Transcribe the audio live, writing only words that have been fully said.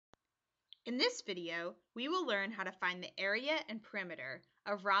In this video, we will learn how to find the area and perimeter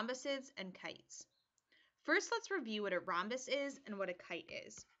of rhombuses and kites. First, let's review what a rhombus is and what a kite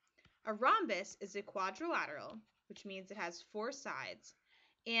is. A rhombus is a quadrilateral, which means it has 4 sides,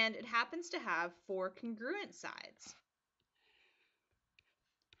 and it happens to have 4 congruent sides,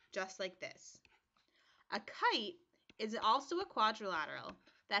 just like this. A kite is also a quadrilateral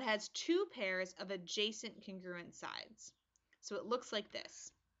that has 2 pairs of adjacent congruent sides. So it looks like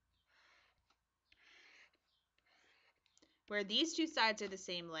this, where these 2 sides are the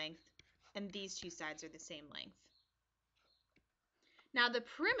same length and these 2 sides are the same length. Now, the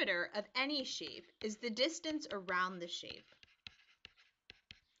perimeter of any shape is the distance around the shape.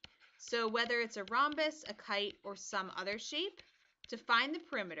 So whether it's a rhombus, a kite, or some other shape, to find the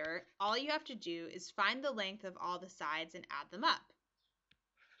perimeter, all you have to do is find the length of all the sides and add them up.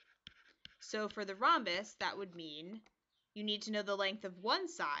 So for the rhombus, that would mean you need to know the length of one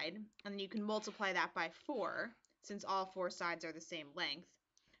side, and then you can multiply that by 4, since all 4 sides are the same length.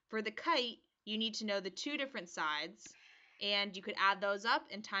 For the kite, you need to know the 2 different sides, and you could add those up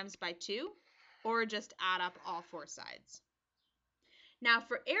and times by 2, or just add up all 4 sides. Now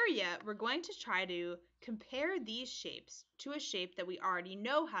for area, we're going to try to compare these shapes to a shape that we already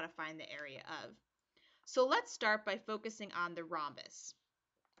know how to find the area of. So let's start by focusing on the rhombus.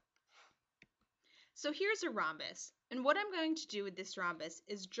 So here's a rhombus, and what I'm going to do with this rhombus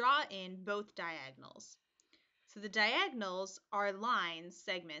is draw in both diagonals. So the diagonals are lines,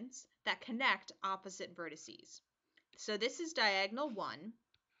 segments, that connect opposite vertices. So this is diagonal 1,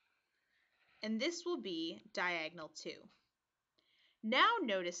 and this will be diagonal 2. Now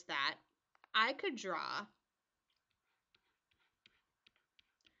notice that I could draw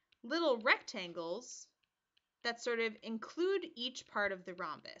little rectangles that sort of include each part of the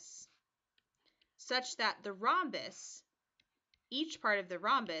rhombus, such that the rhombus, each part of the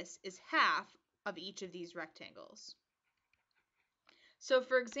rhombus is half of each of these rectangles. So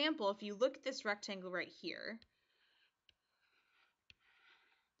for example, if you look at this rectangle right here,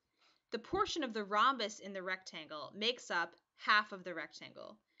 the portion of the rhombus in the rectangle makes up half of the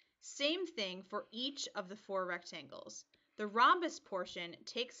rectangle. Same thing for each of the 4 rectangles. The rhombus portion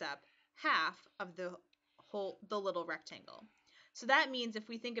takes up half of the little rectangle. So that means if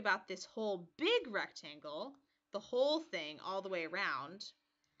we think about this whole big rectangle, the whole thing all the way around,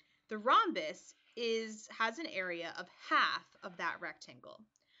 the rhombus has an area of half of that rectangle.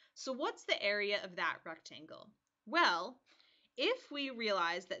 So what's the area of that rectangle? Well, if we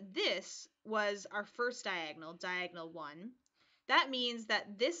realize that this was our first diagonal, diagonal 1, that means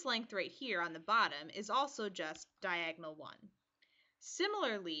that this length right here on the bottom is also just diagonal 1.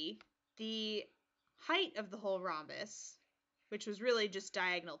 Similarly, the height of the whole rhombus, which was really just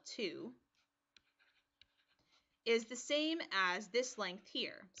diagonal 2, is the same as this length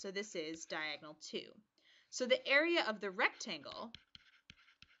here. So this is diagonal 2. So the area of the rectangle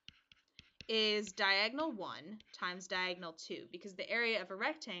is diagonal 1 times diagonal 2, because the area of a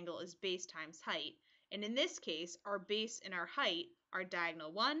rectangle is base times height. And in this case, our base and our height are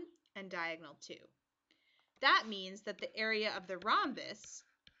diagonal 1 and diagonal 2. That means that the area of the rhombus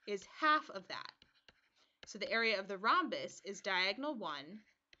is half of that. So the area of the rhombus is diagonal 1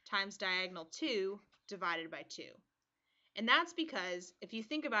 times diagonal 2 divided by 2. And that's because if you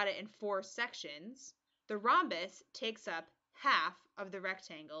think about it in 4 sections, the rhombus takes up half of the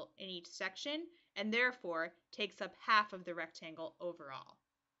rectangle in each section, and therefore takes up half of the rectangle overall.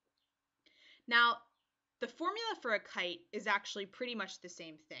 Now, the formula for a kite is actually pretty much the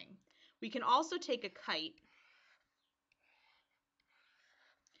same thing. We can also take a kite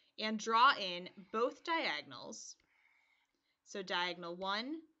and draw in both diagonals, so diagonal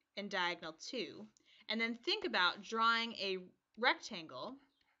 1 and diagonal 2, and then think about drawing a rectangle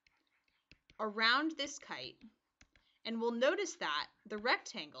around this kite, and we'll notice that the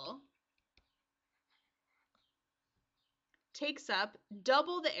rectangle takes up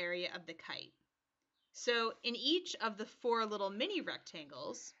double the area of the kite. So in each of the 4 little mini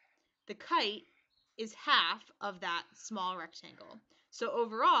rectangles, the kite is half of that small rectangle. So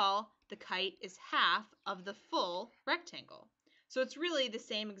overall, the kite is half of the full rectangle. So it's really the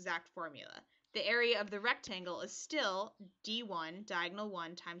same exact formula. The area of the rectangle is still d1, diagonal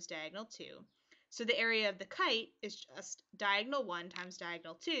 1 times diagonal 2. So the area of the kite is just diagonal 1 times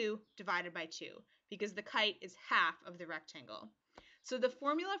diagonal 2 divided by 2, because the kite is half of the rectangle. So the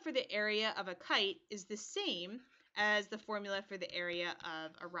formula for the area of a kite is the same as the formula for the area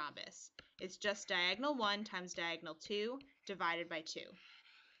of a rhombus. It's just diagonal 1 times diagonal 2 divided by 2.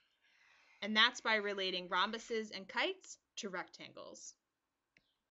 And that's by relating rhombuses and kites to rectangles.